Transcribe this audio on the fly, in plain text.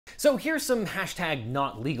So here's some hashtag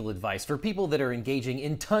not legal advice for people that are engaging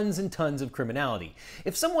in tons and tons of criminality.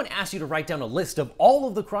 If someone asks you to write down a list of all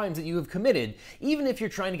of the crimes that you have committed, even if you're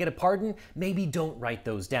trying to get a pardon, maybe don't write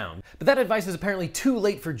those down. But that advice is apparently too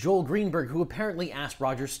late for Joel Greenberg, who apparently asked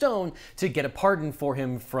Roger Stone to get a pardon for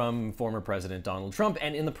him from former President Donald Trump,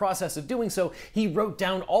 and in the process of doing so, he wrote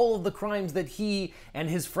down all of the crimes that he and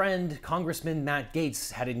his friend, Congressman Matt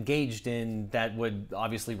Gaetz, had engaged in that would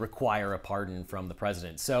obviously require a pardon from the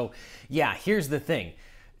president. So yeah, here's the thing.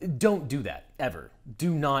 Don't do that, ever.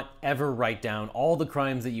 Do not ever write down all the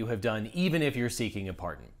crimes that you have done, even if you're seeking a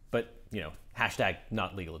pardon. But, hashtag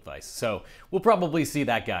not legal advice. So we'll probably see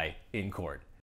that guy in court.